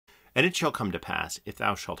And it shall come to pass, if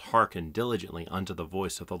thou shalt hearken diligently unto the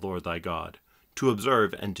voice of the Lord thy God, to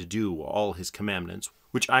observe and to do all his commandments,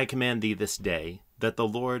 which I command thee this day, that the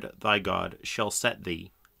Lord thy God shall set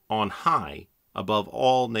thee on high above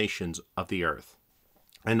all nations of the earth.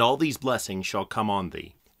 And all these blessings shall come on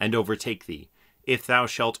thee, and overtake thee, if thou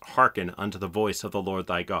shalt hearken unto the voice of the Lord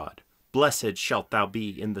thy God. Blessed shalt thou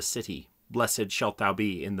be in the city, blessed shalt thou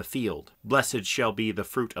be in the field. Blessed shall be the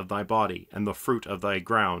fruit of thy body, and the fruit of thy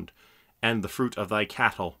ground, and the fruit of thy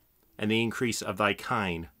cattle, and the increase of thy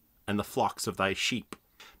kine, and the flocks of thy sheep.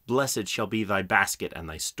 Blessed shall be thy basket and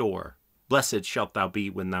thy store. Blessed shalt thou be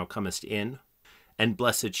when thou comest in, and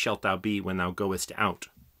blessed shalt thou be when thou goest out.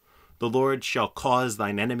 The Lord shall cause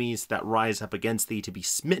thine enemies that rise up against thee to be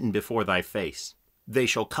smitten before thy face. They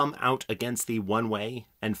shall come out against thee one way,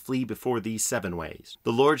 and flee before thee 7 ways.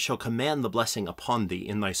 The Lord shall command the blessing upon thee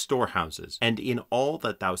in thy storehouses, and in all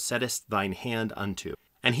that thou settest thine hand unto.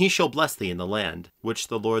 And he shall bless thee in the land which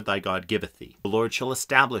the Lord thy God giveth thee. The Lord shall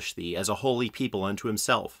establish thee as a holy people unto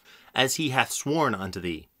himself, as he hath sworn unto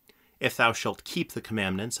thee, if thou shalt keep the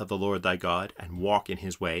commandments of the Lord thy God, and walk in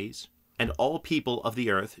his ways. And all people of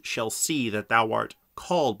the earth shall see that thou art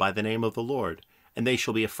called by the name of the Lord, and they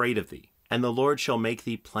shall be afraid of thee. And the Lord shall make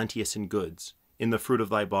thee plenteous in goods, in the fruit of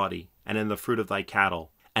thy body, and in the fruit of thy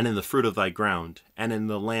cattle, and in the fruit of thy ground, and in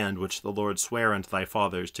the land which the Lord sware unto thy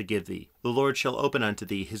fathers to give thee. The Lord shall open unto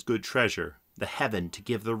thee his good treasure, the heaven, to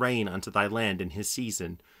give the rain unto thy land in his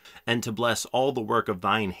season, and to bless all the work of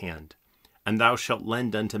thine hand. And thou shalt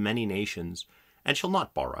lend unto many nations, and shalt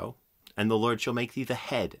not borrow. And the Lord shall make thee the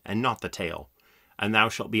head, and not the tail. And thou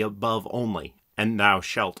shalt be above only, and thou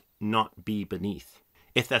shalt not be beneath.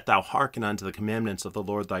 If that thou hearken unto the commandments of the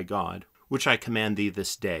Lord thy God, which I command thee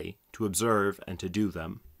this day, to observe and to do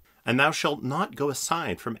them. And thou shalt not go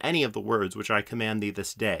aside from any of the words which I command thee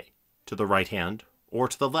this day, to the right hand, or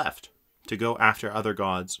to the left, to go after other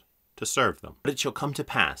gods, to serve them. But it shall come to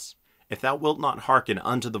pass, if thou wilt not hearken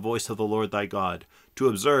unto the voice of the Lord thy God, to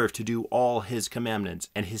observe to do all his commandments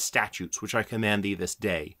and his statutes which I command thee this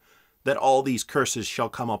day, that all these curses shall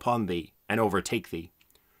come upon thee, and overtake thee.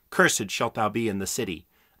 Cursed shalt thou be in the city,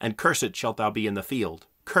 and cursed shalt thou be in the field.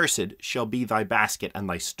 Cursed shall be thy basket and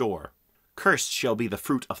thy store. Cursed shall be the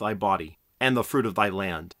fruit of thy body, and the fruit of thy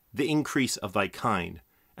land, the increase of thy kine,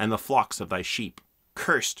 and the flocks of thy sheep.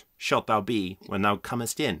 Cursed shalt thou be when thou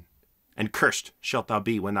comest in, and cursed shalt thou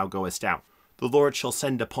be when thou goest out. The Lord shall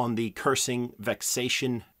send upon thee cursing,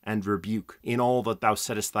 vexation, and rebuke in all that thou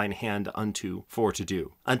settest thine hand unto for to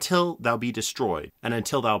do, until thou be destroyed, and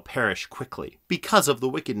until thou perish quickly, because of the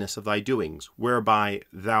wickedness of thy doings, whereby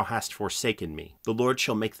thou hast forsaken me. The Lord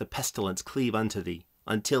shall make the pestilence cleave unto thee,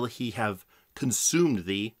 until he have consumed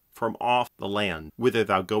thee from off the land whither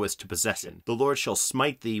thou goest to possess it. The Lord shall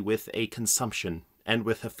smite thee with a consumption, and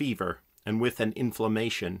with a fever, and with an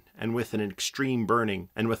inflammation, and with an extreme burning,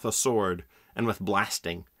 and with a sword, and with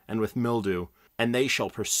blasting, and with mildew, and they shall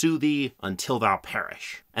pursue thee until thou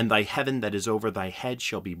perish. And thy heaven that is over thy head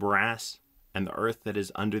shall be brass, and the earth that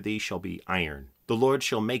is under thee shall be iron. The Lord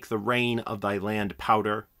shall make the rain of thy land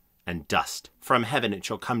powder and dust. From heaven it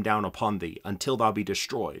shall come down upon thee, until thou be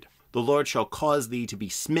destroyed. The Lord shall cause thee to be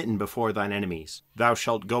smitten before thine enemies. Thou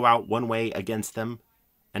shalt go out one way against them,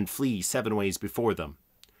 and flee 7 ways before them,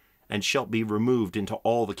 and shalt be removed into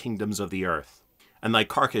all the kingdoms of the earth. And thy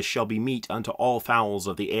carcass shall be meat unto all fowls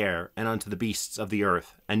of the air, and unto the beasts of the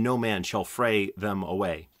earth, and no man shall fray them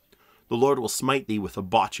away. The Lord will smite thee with the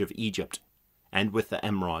botch of Egypt, and with the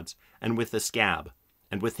emerods, and with the scab,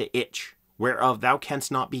 and with the itch, whereof thou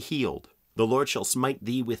canst not be healed. The Lord shall smite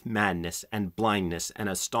thee with madness, and blindness, and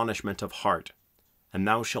astonishment of heart. And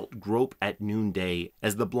thou shalt grope at noonday,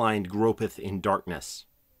 as the blind gropeth in darkness.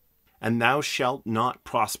 And thou shalt not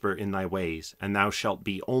prosper in thy ways, and thou shalt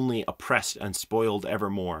be only oppressed and spoiled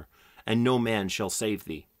evermore, and no man shall save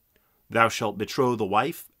thee. Thou shalt betroth a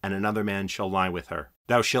wife, and another man shall lie with her.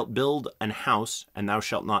 Thou shalt build an house, and thou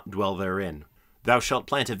shalt not dwell therein. Thou shalt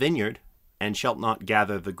plant a vineyard, and shalt not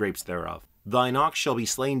gather the grapes thereof. Thine ox shall be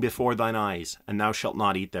slain before thine eyes, and thou shalt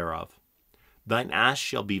not eat thereof. Thine ass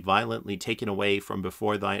shall be violently taken away from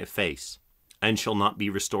before thy face, and shall not be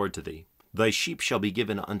restored to thee. Thy sheep shall be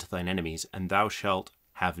given unto thine enemies, and thou shalt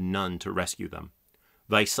have none to rescue them.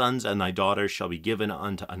 Thy sons and thy daughters shall be given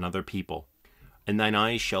unto another people, and thine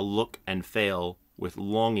eyes shall look and fail with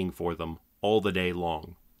longing for them all the day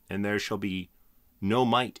long, and there shall be no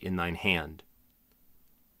might in thine hand.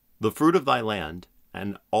 The fruit of thy land,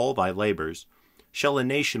 and all thy labors, shall a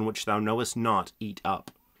nation which thou knowest not eat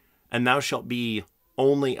up, and thou shalt be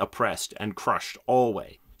only oppressed and crushed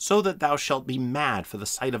alway, so that thou shalt be mad for the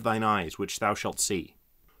sight of thine eyes which thou shalt see.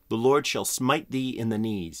 The Lord shall smite thee in the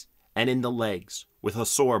knees, and in the legs, with a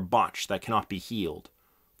sore botch that cannot be healed,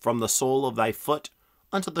 from the sole of thy foot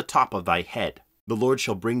unto the top of thy head. The Lord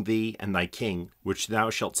shall bring thee and thy king, which thou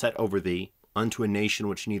shalt set over thee, unto a nation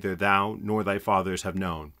which neither thou nor thy fathers have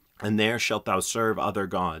known. And there shalt thou serve other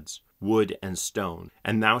gods, wood and stone,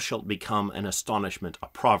 and thou shalt become an astonishment, a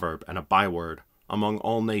proverb, and a byword among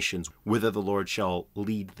all nations whither the Lord shall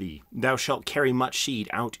lead thee. Thou shalt carry much seed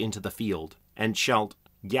out into the field, and shalt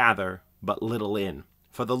gather but little in,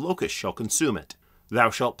 for the locust shall consume it. Thou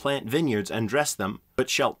shalt plant vineyards and dress them, but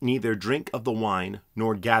shalt neither drink of the wine,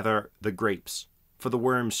 nor gather the grapes, for the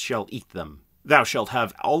worms shall eat them. Thou shalt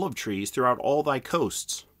have olive trees throughout all thy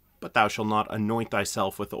coasts, but thou shalt not anoint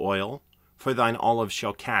thyself with oil, for thine olive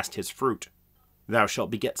shall cast his fruit. Thou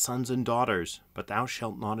shalt beget sons and daughters, but thou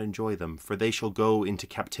shalt not enjoy them, for they shall go into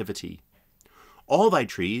captivity. All thy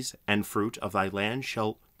trees and fruit of thy land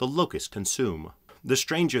shall the locust consume. The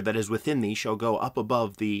stranger that is within thee shall go up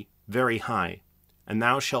above thee very high, and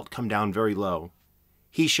thou shalt come down very low.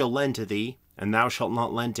 He shall lend to thee, and thou shalt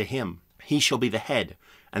not lend to him. He shall be the head,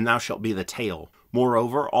 and thou shalt be the tail.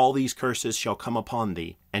 Moreover, all these curses shall come upon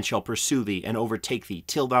thee, and shall pursue thee, and overtake thee,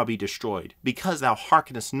 till thou be destroyed, because thou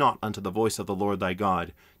hearkenest not unto the voice of the Lord thy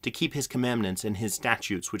God, to keep his commandments and his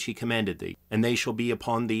statutes which he commanded thee. And they shall be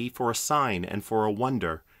upon thee for a sign and for a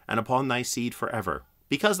wonder, and upon thy seed forever.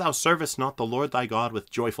 Because thou servest not the Lord thy God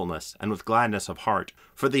with joyfulness and with gladness of heart,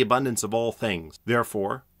 for the abundance of all things.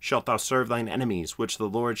 Therefore shalt thou serve thine enemies, which the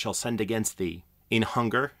Lord shall send against thee, in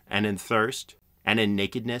hunger, and in thirst, and in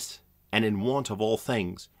nakedness, and in want of all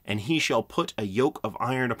things. And he shall put a yoke of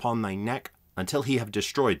iron upon thy neck, until he have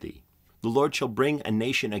destroyed thee. The Lord shall bring a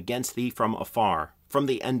nation against thee from afar, from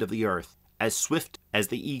the end of the earth, as swift as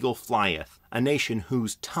the eagle flieth, a nation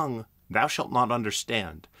whose tongue thou shalt not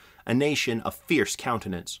understand, a nation of fierce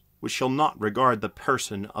countenance, which shall not regard the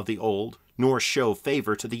person of the old, nor show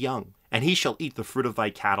favor to the young. And he shall eat the fruit of thy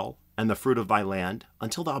cattle, and the fruit of thy land,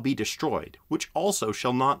 until thou be destroyed, which also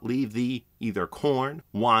shall not leave thee either corn,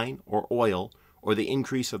 wine, or oil, or the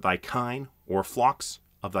increase of thy kine, or flocks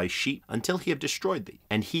of thy sheep, until he have destroyed thee.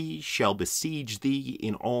 And he shall besiege thee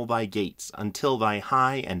in all thy gates, until thy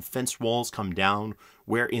high and fenced walls come down,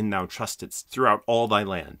 wherein thou trustedst, throughout all thy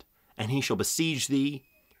land. And he shall besiege thee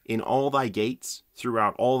in all thy gates,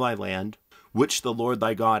 throughout all thy land, which the Lord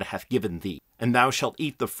thy God hath given thee. And thou shalt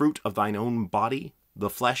eat the fruit of thine own body, the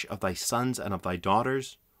flesh of thy sons and of thy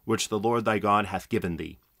daughters, which the Lord thy God hath given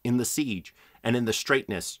thee, in the siege, and in the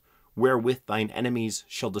straitness, wherewith thine enemies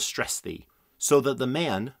shall distress thee. So that the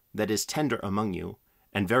man that is tender among you,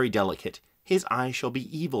 and very delicate, his eye shall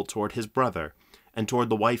be evil toward his brother, and toward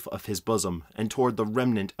the wife of his bosom, and toward the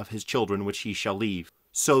remnant of his children which he shall leave,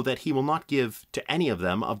 so that he will not give to any of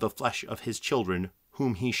them of the flesh of his children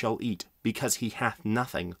whom he shall eat, because he hath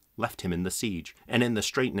nothing left him in the siege, and in the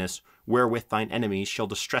straitness, wherewith thine enemies shall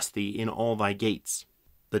distress thee in all thy gates.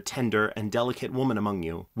 The tender and delicate woman among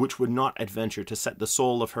you, which would not adventure to set the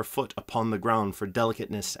sole of her foot upon the ground for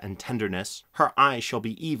delicateness and tenderness, her eye shall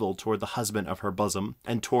be evil toward the husband of her bosom,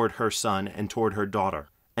 and toward her son, and toward her daughter,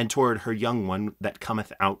 and toward her young one that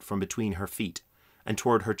cometh out from between her feet, and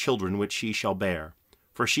toward her children which she shall bear.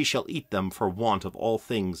 For she shall eat them for want of all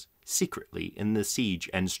things, secretly in the siege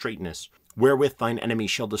and straitness, wherewith thine enemy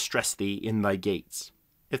shall distress thee in thy gates.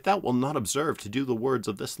 If thou wilt not observe to do the words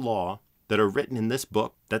of this law that are written in this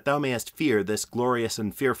book, that thou mayest fear this glorious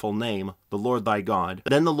and fearful name, the Lord thy God,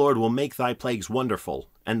 then the Lord will make thy plagues wonderful,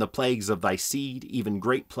 and the plagues of thy seed, even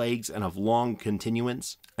great plagues and of long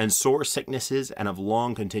continuance, and sore sicknesses and of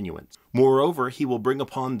long continuance. Moreover, he will bring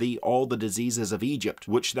upon thee all the diseases of Egypt,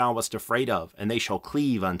 which thou wast afraid of, and they shall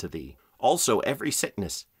cleave unto thee. Also every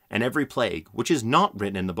sickness and every plague, which is not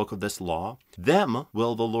written in the book of this law, them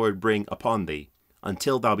will the Lord bring upon thee,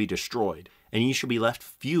 until thou be destroyed. And ye shall be left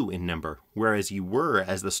few in number, whereas ye were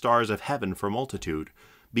as the stars of heaven for multitude,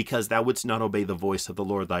 because thou wouldst not obey the voice of the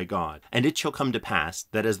Lord thy God. And it shall come to pass,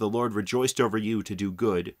 that as the Lord rejoiced over you to do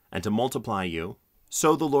good, and to multiply you,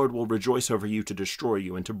 so the Lord will rejoice over you to destroy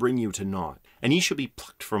you, and to bring you to naught. And ye shall be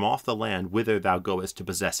plucked from off the land whither thou goest to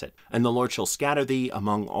possess it. And the Lord shall scatter thee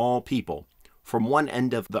among all people, from one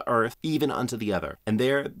end of the earth even unto the other. And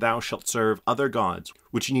there thou shalt serve other gods,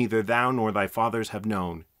 which neither thou nor thy fathers have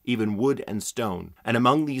known, even wood and stone. And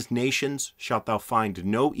among these nations shalt thou find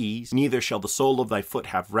no ease, neither shall the sole of thy foot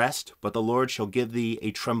have rest, but the Lord shall give thee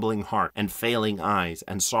a trembling heart, and failing eyes,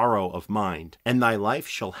 and sorrow of mind. And thy life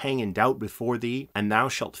shall hang in doubt before thee, and thou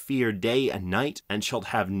shalt fear day and night, and shalt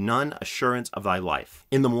have none assurance of thy life.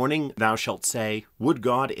 In the morning thou shalt say, Would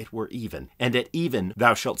God it were even. And at even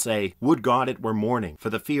thou shalt say, Would God it were morning, for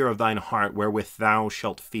the fear of thine heart wherewith thou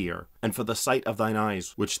shalt fear, and for the sight of thine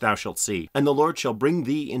eyes which thou shalt see. And the Lord shall bring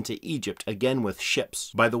thee into Egypt again with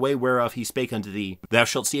ships, by the way whereof he spake unto thee, thou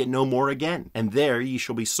shalt see it no more again. And there ye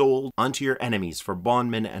shall be sold unto your enemies for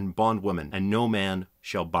bondmen and bondwomen, and no man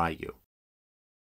shall buy you.